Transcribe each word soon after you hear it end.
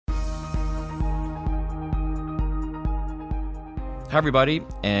Hi, everybody,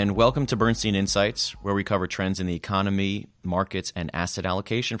 and welcome to Bernstein Insights, where we cover trends in the economy, markets, and asset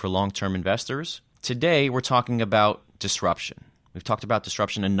allocation for long-term investors. Today, we're talking about disruption. We've talked about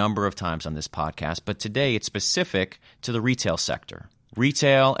disruption a number of times on this podcast, but today it's specific to the retail sector.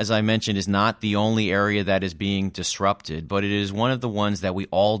 Retail, as I mentioned, is not the only area that is being disrupted, but it is one of the ones that we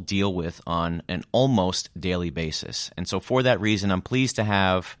all deal with on an almost daily basis. And so for that reason, I'm pleased to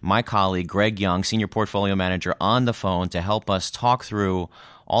have my colleague, Greg Young, Senior Portfolio Manager, on the phone to help us talk through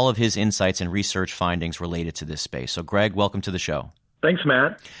all of his insights and research findings related to this space. So Greg, welcome to the show. Thanks,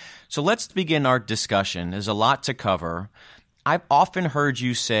 Matt. So let's begin our discussion. There's a lot to cover. I've often heard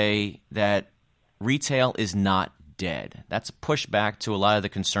you say that retail is not dead. That's a pushback to a lot of the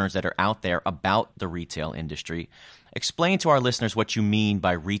concerns that are out there about the retail industry. Explain to our listeners what you mean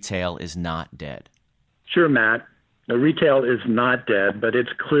by retail is not dead. Sure, Matt. The retail is not dead, but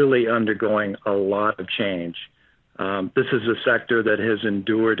it's clearly undergoing a lot of change. This is a sector that has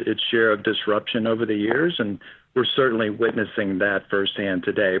endured its share of disruption over the years, and we're certainly witnessing that firsthand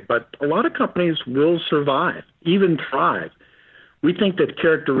today. But a lot of companies will survive, even thrive. We think that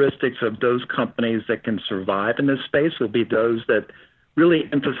characteristics of those companies that can survive in this space will be those that really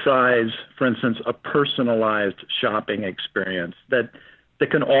emphasize, for instance, a personalized shopping experience that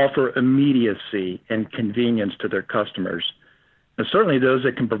can offer immediacy and convenience to their customers. And certainly those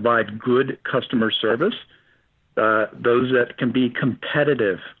that can provide good customer service, those that can be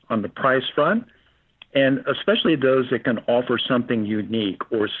competitive on the price front, and especially those that can offer something unique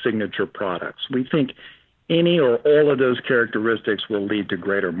or signature products. We think any or all of those characteristics will lead to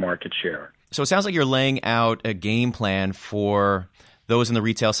greater market share. So it sounds like you're laying out a game plan for those in the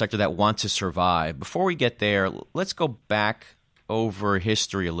retail sector that want to survive. Before we get there, let's go back over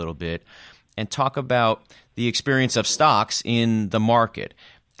history a little bit and talk about the experience of stocks in the market.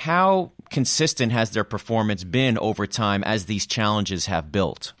 How consistent has their performance been over time as these challenges have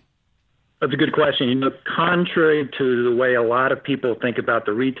built? That's a good question. Contrary to the way a lot of people think about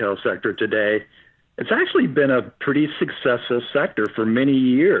the retail sector today, it's actually been a pretty successful sector for many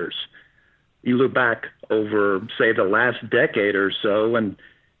years. You look back over, say, the last decade or so, and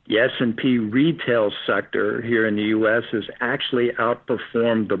the S&P retail sector here in the U.S. has actually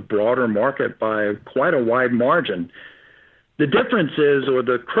outperformed the broader market by quite a wide margin. The difference is, or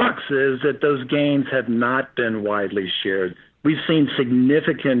the crux is, that those gains have not been widely shared. We've seen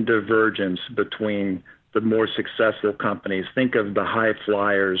significant divergence between the more successful companies. Think of the high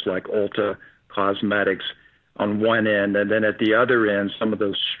flyers like Ulta Cosmetics on one end, and then at the other end, some of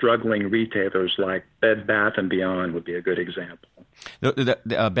those struggling retailers like Bed Bath & Beyond would be a good example.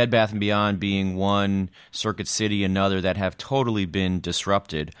 The Bed Bath & Beyond being one, Circuit City another, that have totally been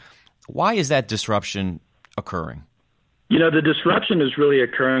disrupted. Why is that disruption occurring? The disruption is really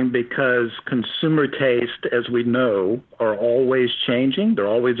occurring because consumer taste, as we know, are always changing. They're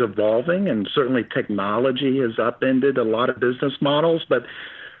always evolving, and certainly technology has upended a lot of business models. But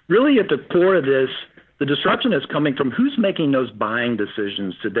really at the core of this, the disruption is coming from who's making those buying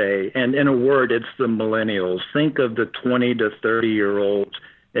decisions today. And in a word, it's the millennials. Think of the 20 to 30-year-olds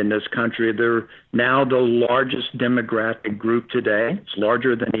in this country. They're now the largest demographic group today. It's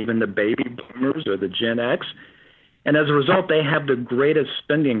larger than even the baby boomers or the Gen X. And as a result, they have the greatest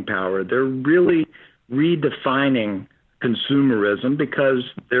spending power. They're really redefining consumerism because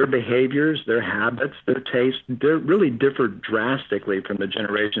their behaviors, their habits, their tastes, they really differ drastically from the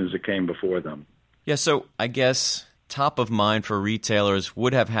generations that came before them. Yeah, so I guess top of mind for retailers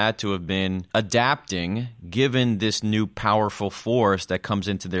would have had to have been adapting given this new powerful force that comes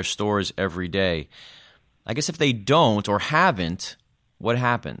into their stores every day. I guess if they don't or haven't, what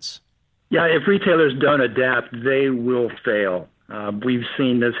happens? Yeah, if retailers don't adapt, they will fail. We've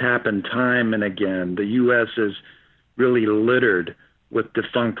seen this happen time and again. The U.S. is really littered with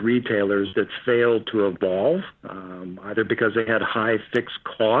defunct retailers that failed to evolve, either because they had high fixed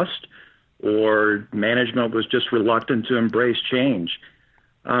cost or management was just reluctant to embrace change.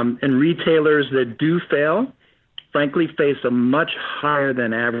 And retailers that do fail, frankly, face a much higher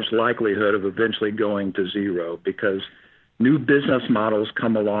than average likelihood of eventually going to zero because new business models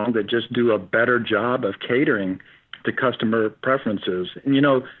come along that just do a better job of catering to customer preferences.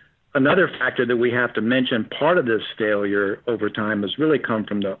 And, another factor that we have to mention, part of this failure over time has really come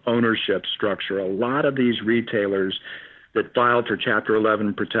from the ownership structure. A lot of these retailers that filed for Chapter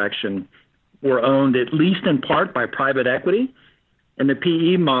 11 protection were owned at least in part by private equity, and the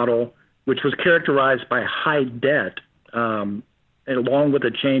PE model, which was characterized by high debt, along with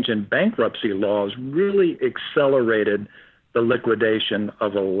a change in bankruptcy laws, really accelerated the liquidation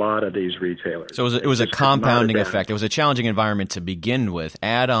of a lot of these retailers. So it was a compounding effect. It was a challenging environment to begin with.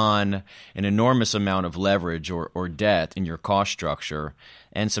 Add on an enormous amount of leverage or debt in your cost structure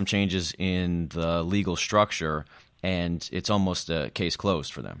and some changes in the legal structure, and it's almost a case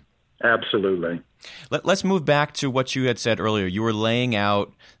closed for them. Absolutely. Let's move back to what you had said earlier. You were laying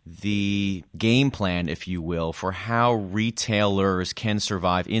out the game plan, if you will, for how retailers can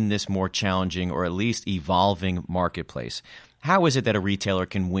survive in this more challenging or at least evolving marketplace. How is it that a retailer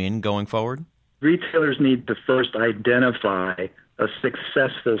can win going forward? Retailers need to first identify a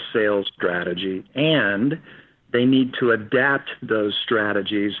successful sales strategy, and they need to adapt those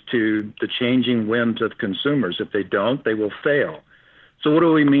strategies to the changing whims of consumers. If they don't, they will fail. So what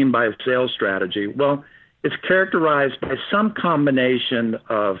do we mean by a sales strategy? Well, it's characterized by some combination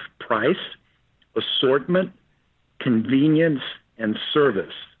of price, assortment, convenience, and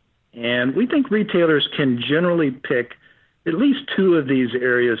service. And we think retailers can generally pick at least two of these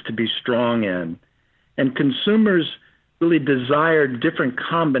areas to be strong in. And consumers really desire different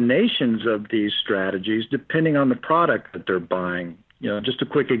combinations of these strategies depending on the product that they're buying. Just a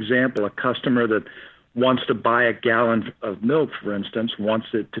quick example, a customer that wants to buy a gallon of milk, for instance, wants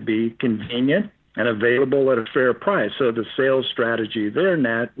it to be convenient and available at a fair price. So the sales strategy there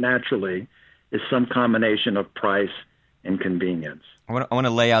naturally is some combination of price and convenience. I want to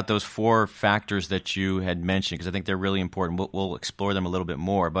lay out those four factors that you had mentioned because I think they're really important. We'll explore them a little bit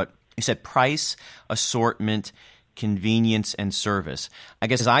more. But you said price, assortment, convenience, and service. I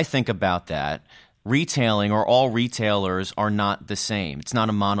guess as I think about that, retailing or all retailers are not the same. It's not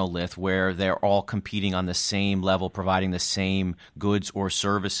a monolith where they're all competing on the same level, providing the same goods or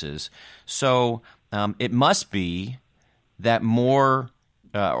services. So it must be that more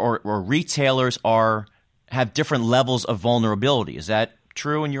or retailers have different levels of vulnerability. Is that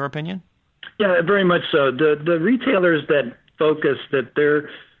true in your opinion? Yeah, very much so. The retailers that focus that their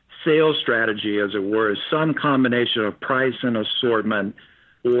sales strategy, as it were, is some combination of price and assortment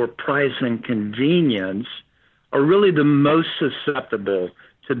or price and convenience are really the most susceptible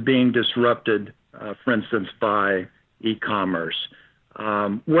to being disrupted, for instance, by e-commerce.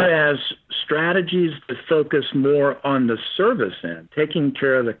 Whereas strategies that focus more on the service end, taking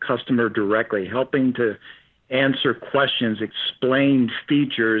care of the customer directly, helping to answer questions, explain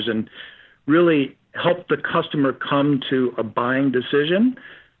features, and really help the customer come to a buying decision,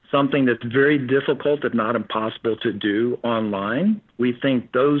 something that's very difficult, if not impossible, to do online. We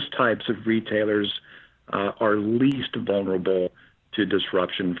think those types of retailers are least vulnerable to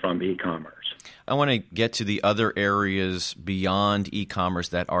disruption from e-commerce. I want to get to the other areas beyond e-commerce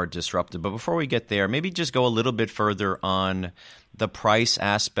that are disrupted. But before we get there, maybe just go a little bit further on the price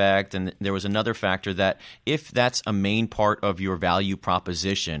aspect. And there was another factor that if that's a main part of your value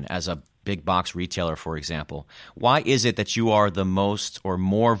proposition as a big box retailer, for example, why is it that you are the most or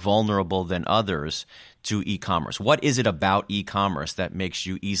more vulnerable than others to e-commerce? What is it about e-commerce that makes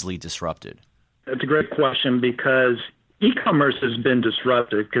you easily disrupted? That's a great question because e-commerce has been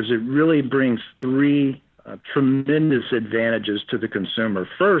disrupted because it really brings three tremendous advantages to the consumer.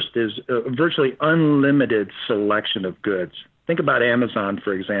 First is a virtually unlimited selection of goods. Think about Amazon,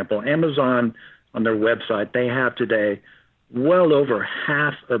 for example. Amazon, on their website, they have today well over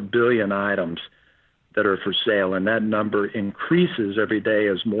 500 million items that are for sale, and that number increases every day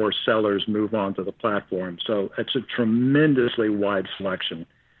as more sellers move onto the platform. So it's a tremendously wide selection.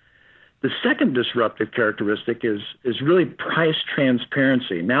 The second disruptive characteristic is really price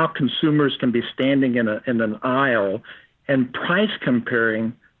transparency. Now consumers can be standing in an aisle and price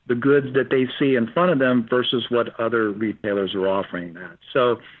comparing the goods that they see in front of them versus what other retailers are offering that.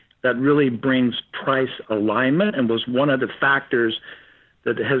 So that really brings price alignment and was one of the factors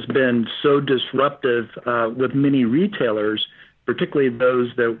that has been so disruptive with many retailers, particularly those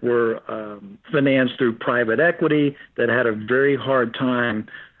that were financed through private equity that had a very hard time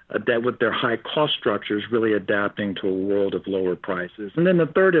that with their high cost structures really adapting to a world of lower prices. And then the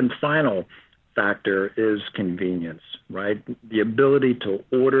third and final factor is convenience, right? The ability to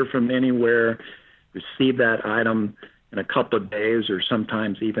order from anywhere, receive that item in a couple of days or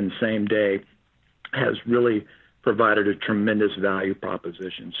sometimes even same day has really provided a tremendous value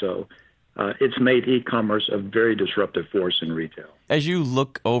proposition. So it's made e-commerce a very disruptive force in retail. As you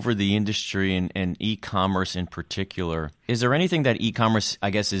look over the industry and e-commerce in particular, is there anything that e-commerce, I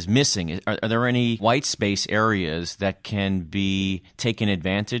guess, is missing? Are there any white space areas that can be taken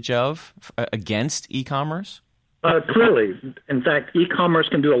advantage of against e-commerce? Clearly. In fact, e-commerce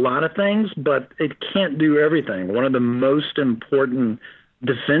can do a lot of things, but it can't do everything. One of the most important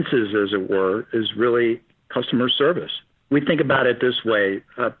defenses, as it were, is really customer service. We think about it this way.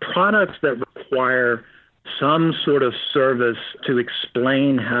 Products that require some sort of service to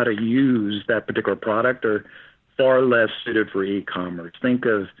explain how to use that particular product are far less suited for e-commerce. Think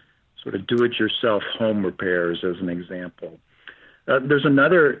of sort of do-it-yourself home repairs as an example. There's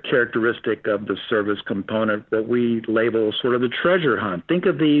another characteristic of the service component that we label sort of the treasure hunt. Think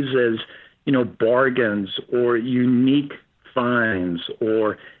of these as, bargains or unique finds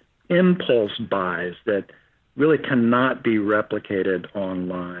or impulse buys that really cannot be replicated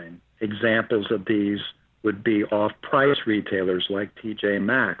online. Examples of these would be off-price retailers like TJ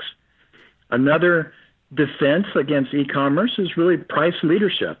Maxx. Another defense against e-commerce is really price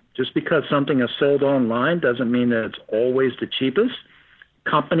leadership. Just because something is sold online doesn't mean that it's always the cheapest.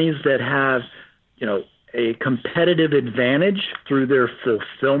 Companies that have, a competitive advantage through their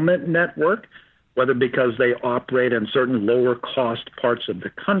fulfillment network, whether because they operate in certain lower cost parts of the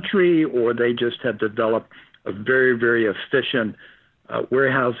country or they just have developed a very, very efficient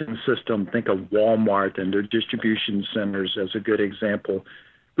warehousing system. Think of Walmart and their distribution centers as a good example.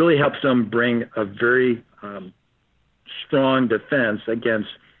 Really helps them bring a very strong defense against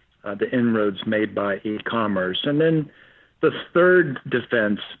the inroads made by e-commerce. And then the third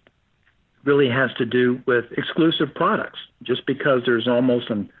defense really has to do with exclusive products. Just because there's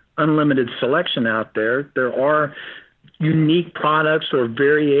almost an unlimited selection out there, there are unique products or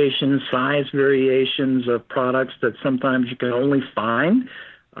size variations of products that sometimes you can only find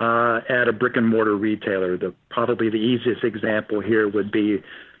at a brick and mortar retailer. Probably the easiest example here would be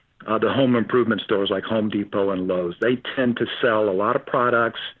the home improvement stores like Home Depot and Lowe's. They tend to sell a lot of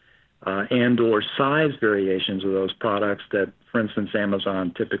products and or size variations of those products that, for instance,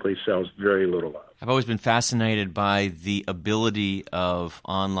 Amazon typically sells very little of. I've always been fascinated by the ability of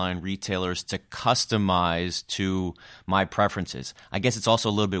online retailers to customize to my preferences. I guess it's also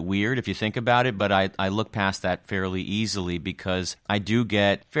a little bit weird if you think about it, but I look past that fairly easily because I do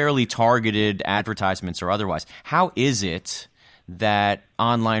get fairly targeted advertisements or otherwise. How is it that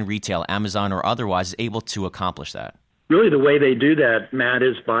online retail, Amazon or otherwise, is able to accomplish that? Really, the way they do that, Matt,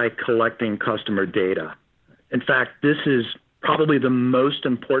 is by collecting customer data. In fact, this is probably the most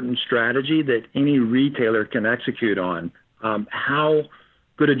important strategy that any retailer can execute on. How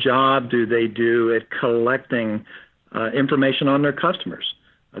good a job do they do at collecting information on their customers?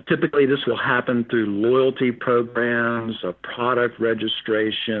 Typically, this will happen through loyalty programs, product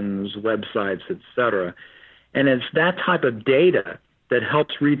registrations, websites, etc. And it's that type of data that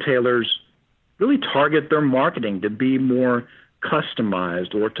helps retailers really target their marketing to be more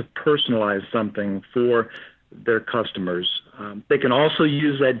customized or to personalize something for their customers. They can also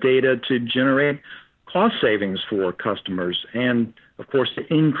use that data to generate cost savings for customers and, of course,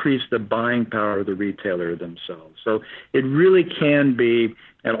 to increase the buying power of the retailer themselves. So it really can be,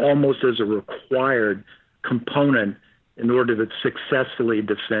 and almost as a required component in order to successfully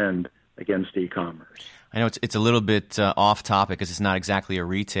defend against e-commerce. I know it's a little bit off topic because it's not exactly a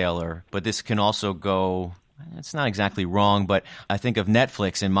retailer, but this can also go, it's not exactly wrong, but I think of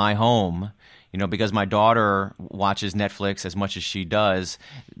Netflix in my home, because my daughter watches Netflix as much as she does.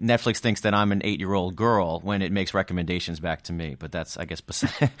 Netflix thinks that I'm an 8-year-old girl when it makes recommendations back to me, but that's, I guess,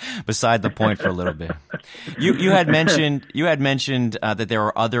 beside the point for a little bit. You had mentioned that there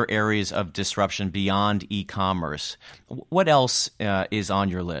are other areas of disruption beyond e-commerce. What else is on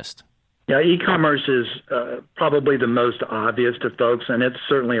your list? Yeah, e-commerce is probably the most obvious to folks, and it's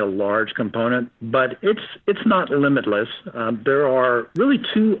certainly a large component, but it's not limitless. There are really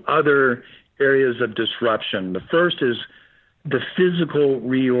two other areas of disruption. The first is the physical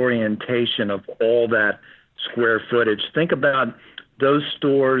reorientation of all that square footage. Think about those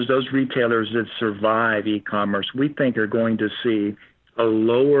stores, those retailers that survive e-commerce, we think are going to see a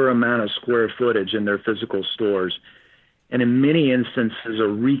lower amount of square footage in their physical stores. And in many instances, a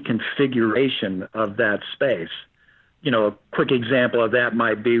reconfiguration of that space. A quick example of that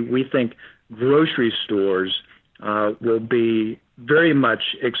might be, we think grocery stores will be very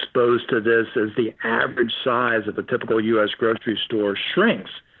much exposed to this as the average size of a typical U.S. grocery store shrinks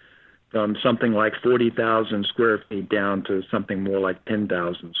from something like 40,000 square feet down to something more like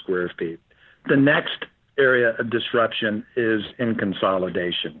 10,000 square feet. The next area of disruption is in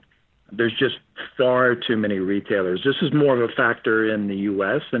consolidation. There's just far too many retailers. This is more of a factor in the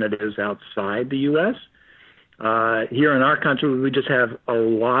U.S. than it is outside the U.S. Here in our country, we just have a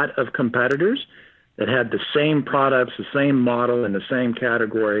lot of competitors that had the same products, the same model, in the same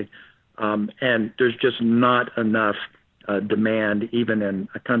category, and there's just not enough demand, even in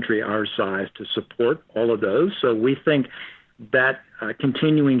a country our size, to support all of those. So we think that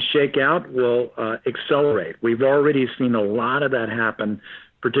continuing shakeout will accelerate. We've already seen a lot of that happen,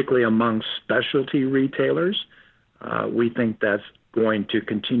 particularly among specialty retailers. We think that's going to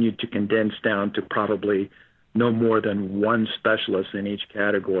continue to condense down to probably no more than one specialist in each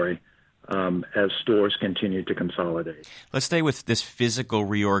category as stores continue to consolidate. Let's stay with this physical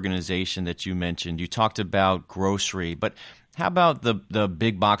reorganization that you mentioned. You talked about grocery, but how about the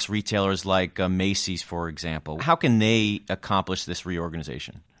big box retailers like Macy's, for example? How can they accomplish this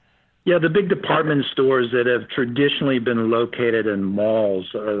reorganization? Yeah, the big department stores that have traditionally been located in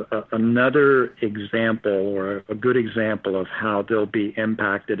malls are another example, or a good example of how they'll be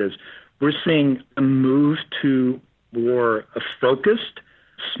impacted is we're seeing a move to more focused,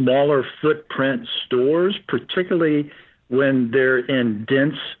 smaller footprint stores, particularly when they're in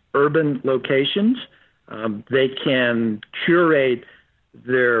dense urban locations. They can curate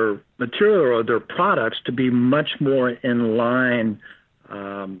their material or their products to be much more in line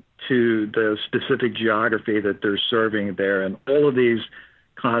to the specific geography that they're serving there. And all of these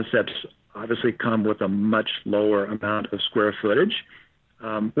concepts obviously come with a much lower amount of square footage.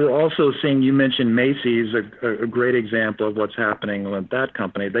 We're also seeing, you mentioned Macy's, a great example of what's happening with that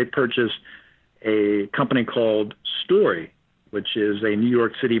company. They purchased a company called Story, which is a New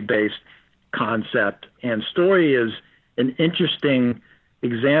York City-based concept. And Story is an interesting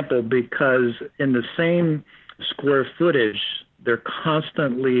example because in the same square footage, they're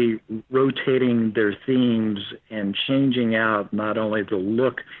constantly rotating their themes and changing out not only the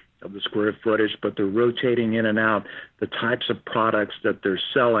look of the square footage, but they're rotating in and out the types of products that they're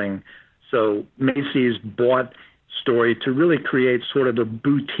selling. So Macy's bought Story to really create sort of a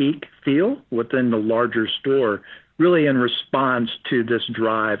boutique feel within the larger store, really in response to this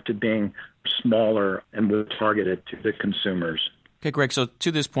drive to being smaller and more targeted to the consumers. Okay, Greg, so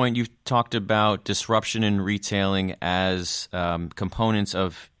to this point, you've talked about disruption in retailing as components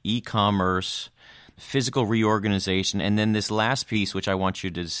of e-commerce, physical reorganization, and then this last piece, which I want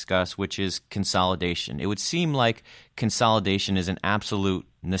you to discuss, which is consolidation. It would seem like consolidation is an absolute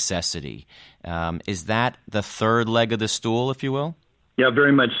necessity. Is that the third leg of the stool, if you will? Yeah,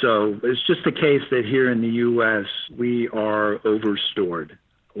 very much so. It's just the case that here in the U.S., we are overstored.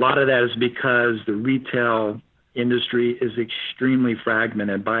 A lot of that is because the retail industry is extremely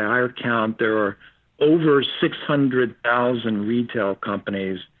fragmented. By our count, there are over 600,000 retail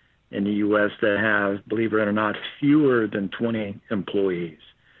companies in the U.S. that have, believe it or not, fewer than 20 employees.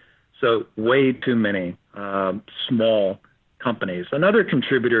 So way too many small companies. Another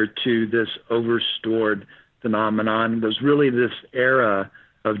contributor to this overstored phenomenon was really this era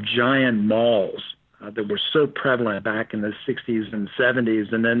of giant malls that were so prevalent back in the 60s and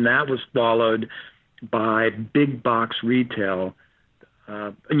 70s, and then that was followed by big box retail,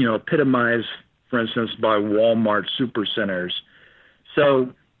 epitomized, for instance, by Walmart supercenters.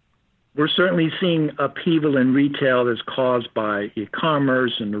 So we're certainly seeing upheaval in retail that's caused by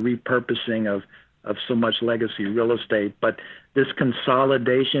e-commerce and the repurposing of so much legacy real estate. But this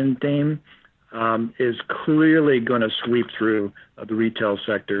consolidation theme is clearly going to sweep through the retail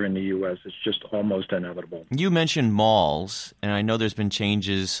sector in the U.S. It's just almost inevitable. You mentioned malls, and I know there's been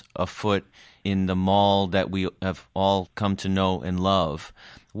changes afoot in the mall that we have all come to know and love.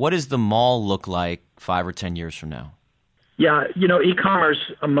 What does the mall look like 5 or 10 years from now? Yeah,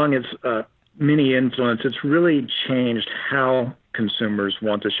 e-commerce, among its many influences, it's really changed how consumers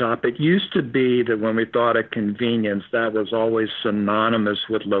want to shop. It used to be that when we thought of convenience, that was always synonymous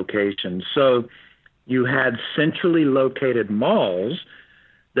with location. So you had centrally located malls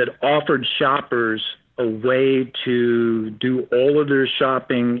that offered shoppers a way to do all of their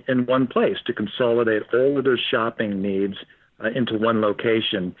shopping in one place, to consolidate all of their shopping needs into one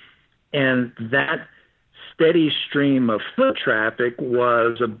location. And that steady stream of foot traffic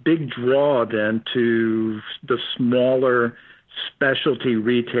was a big draw then to the smaller specialty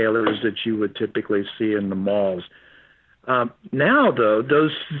retailers that you would typically see in the malls. Now, though,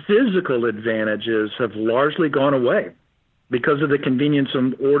 those physical advantages have largely gone away because of the convenience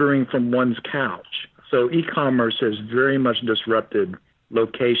of ordering from one's couch. So e-commerce has very much disrupted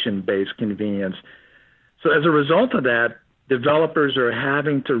location-based convenience. So as a result of that, developers are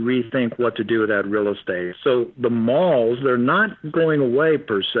having to rethink what to do with that real estate. So the malls, they're not going away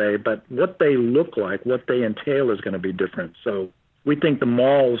per se, but what they look like, what they entail is going to be different. So we think the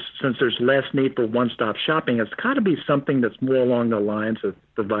malls, since there's less need for one-stop shopping, it's got to be something that's more along the lines of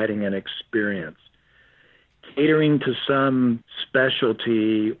providing an experience. Catering to some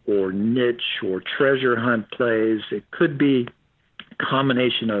specialty or niche or treasure hunt plays. It could be a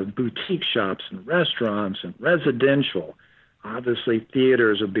combination of boutique shops and restaurants and residential. Obviously,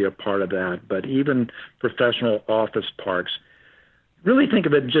 theaters would be a part of that, but even professional office parks. Really think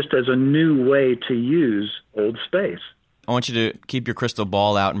of it just as a new way to use old space. I want you to keep your crystal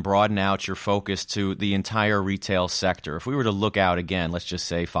ball out and broaden out your focus to the entire retail sector. If we were to look out again, let's just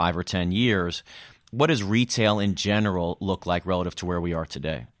say 5 or 10 years, what does retail in general look like relative to where we are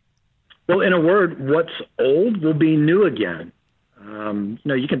today? Well, in a word, what's old will be new again.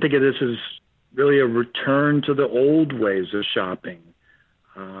 You can think of this as really a return to the old ways of shopping.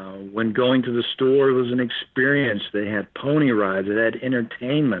 When going to the store was an experience. They had pony rides, it had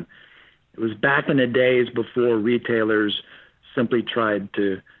entertainment. It was back in the days before retailers simply tried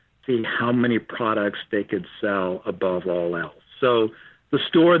to see how many products they could sell above all else. So the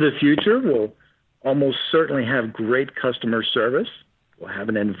store of the future will almost certainly have great customer service. We'll have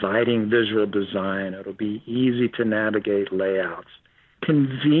an inviting visual design. It'll be easy to navigate layouts.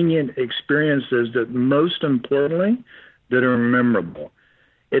 Convenient experiences that, most importantly, that are memorable.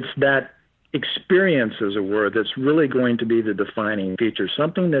 It's that experience, as a word, that's really going to be the defining feature,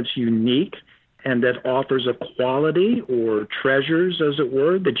 something that's unique and that offers a quality or treasures, as it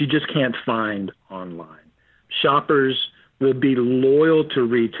were, that you just can't find online. Shoppers will be loyal to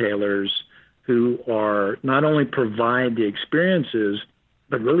retailers who are not only provide the experiences,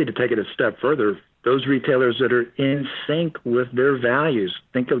 but really, to take it a step further, those retailers that are in sync with their values.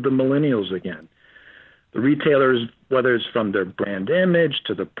 Think of the millennials again. The retailers, whether it's from their brand image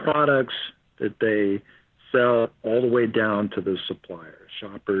to the products that they sell, all the way down to the suppliers,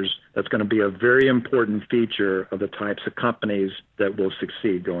 shoppers, that's going to be a very important feature of the types of companies that will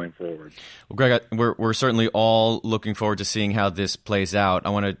succeed going forward. Well, Greg, we're certainly all looking forward to seeing how this plays out. I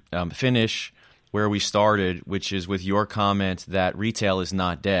want to finish where we started, which is with your comment that retail is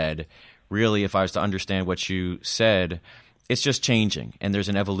not dead. Really, if I was to understand what you said, it's just changing, and there's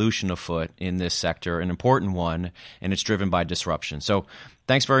an evolution afoot in this sector, an important one, and it's driven by disruption. So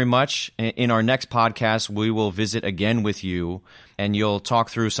thanks very much. In our next podcast, we will visit again with you, and you'll talk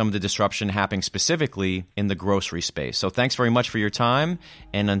through some of the disruption happening specifically in the grocery space. So thanks very much for your time,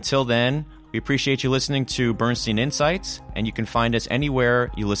 and until then, we appreciate you listening to Bernstein Insights, and you can find us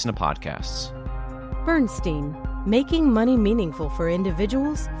anywhere you listen to podcasts. Bernstein, making money meaningful for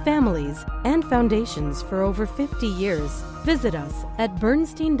individuals, families, and foundations for over 50 years. Visit us at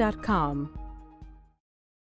bernstein.com.